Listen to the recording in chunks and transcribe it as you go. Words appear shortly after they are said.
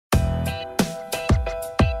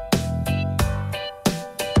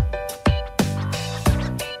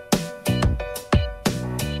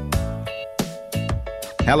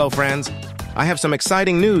Hello friends, I have some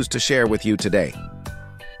exciting news to share with you today.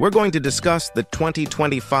 We're going to discuss the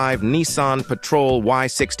 2025 Nissan Patrol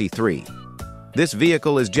Y63. This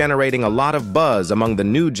vehicle is generating a lot of buzz among the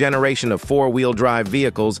new generation of four-wheel drive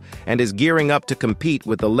vehicles and is gearing up to compete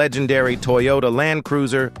with the legendary Toyota Land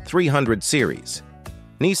Cruiser 300 series.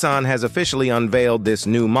 Nissan has officially unveiled this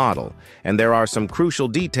new model, and there are some crucial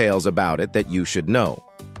details about it that you should know.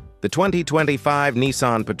 The 2025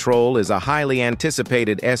 Nissan Patrol is a highly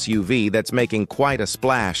anticipated SUV that's making quite a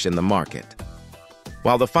splash in the market.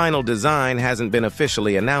 While the final design hasn't been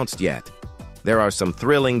officially announced yet, there are some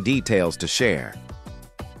thrilling details to share.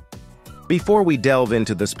 Before we delve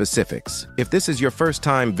into the specifics, if this is your first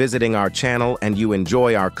time visiting our channel and you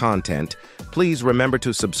enjoy our content, please remember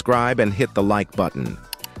to subscribe and hit the like button.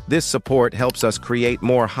 This support helps us create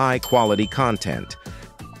more high-quality content.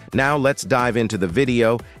 Now let's dive into the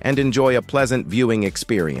video and enjoy a pleasant viewing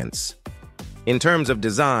experience. In terms of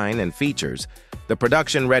design and features, the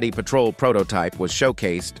production-ready Patrol prototype was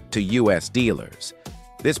showcased to U.S. dealers.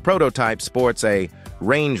 This prototype sports a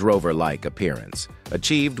Range Rover-like appearance,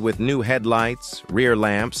 achieved with new headlights, rear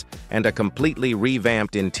lamps, and a completely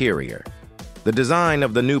revamped interior. The design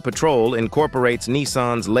of the new Patrol incorporates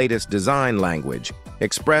Nissan's latest design language,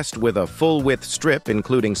 expressed with a full-width strip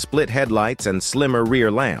including split headlights and slimmer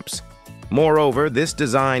rear lamps. Moreover, this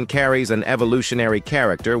design carries an evolutionary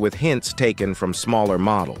character with hints taken from smaller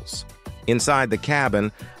models. Inside the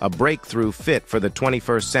cabin, a breakthrough fit for the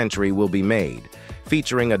 21st century will be made,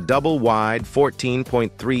 featuring a double-wide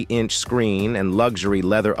 14.3-inch screen and luxury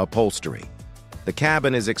leather upholstery. The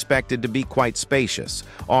cabin is expected to be quite spacious,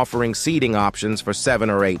 offering seating options for 7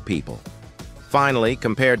 or 8 people. Finally,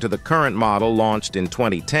 compared to the current model launched in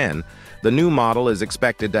 2010, the new model is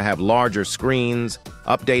expected to have larger screens,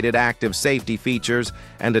 updated active safety features,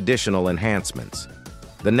 and additional enhancements.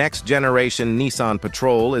 The next-generation Nissan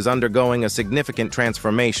Patrol is undergoing a significant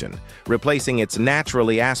transformation, replacing its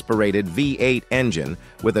naturally aspirated V8 engine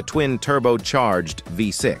with a twin-turbocharged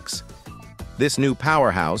V6. This new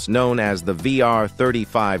powerhouse, known as the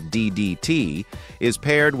VR35DDT, is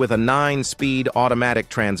paired with a 9-speed automatic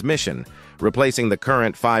transmission, replacing the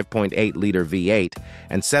current 5.8-liter V8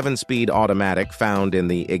 and 7-speed automatic found in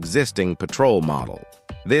the existing Patrol model.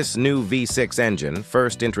 This new V6 engine,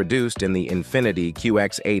 first introduced in the Infiniti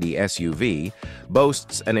QX80 SUV,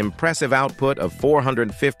 boasts an impressive output of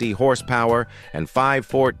 450 horsepower and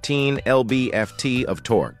 514 lb-ft of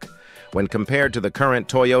torque. When compared to the current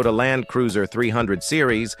Toyota Land Cruiser 300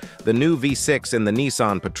 series, the new V6 in the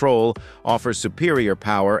Nissan Patrol offers superior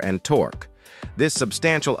power and torque. This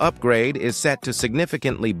substantial upgrade is set to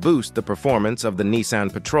significantly boost the performance of the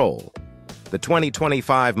Nissan Patrol. The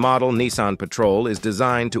 2025 model Nissan Patrol is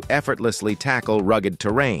designed to effortlessly tackle rugged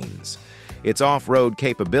terrains. Its off-road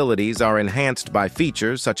capabilities are enhanced by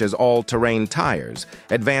features such as all-terrain tires,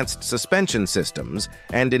 advanced suspension systems,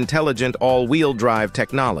 and intelligent all-wheel drive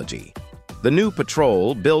technology. The new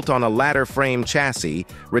Patrol, built on a ladder frame chassis,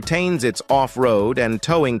 retains its off-road and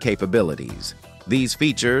towing capabilities. These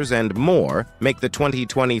features and more make the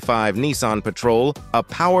 2025 Nissan Patrol a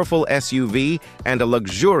powerful SUV and a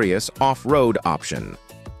luxurious off-road option.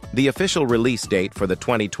 The official release date for the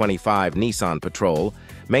 2025 Nissan Patrol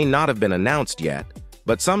may not have been announced yet,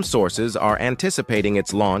 but some sources are anticipating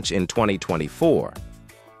its launch in 2024.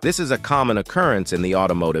 This is a common occurrence in the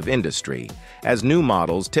automotive industry, as new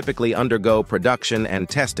models typically undergo production and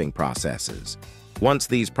testing processes. Once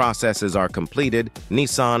these processes are completed,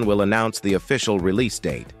 Nissan will announce the official release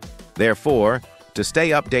date. Therefore, to stay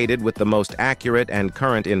updated with the most accurate and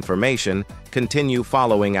current information, continue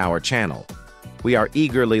following our channel. We are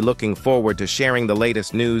eagerly looking forward to sharing the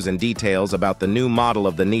latest news and details about the new model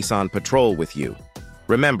of the Nissan Patrol with you.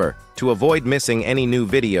 Remember, to avoid missing any new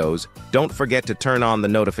videos, don't forget to turn on the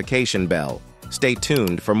notification bell. Stay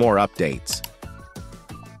tuned for more updates.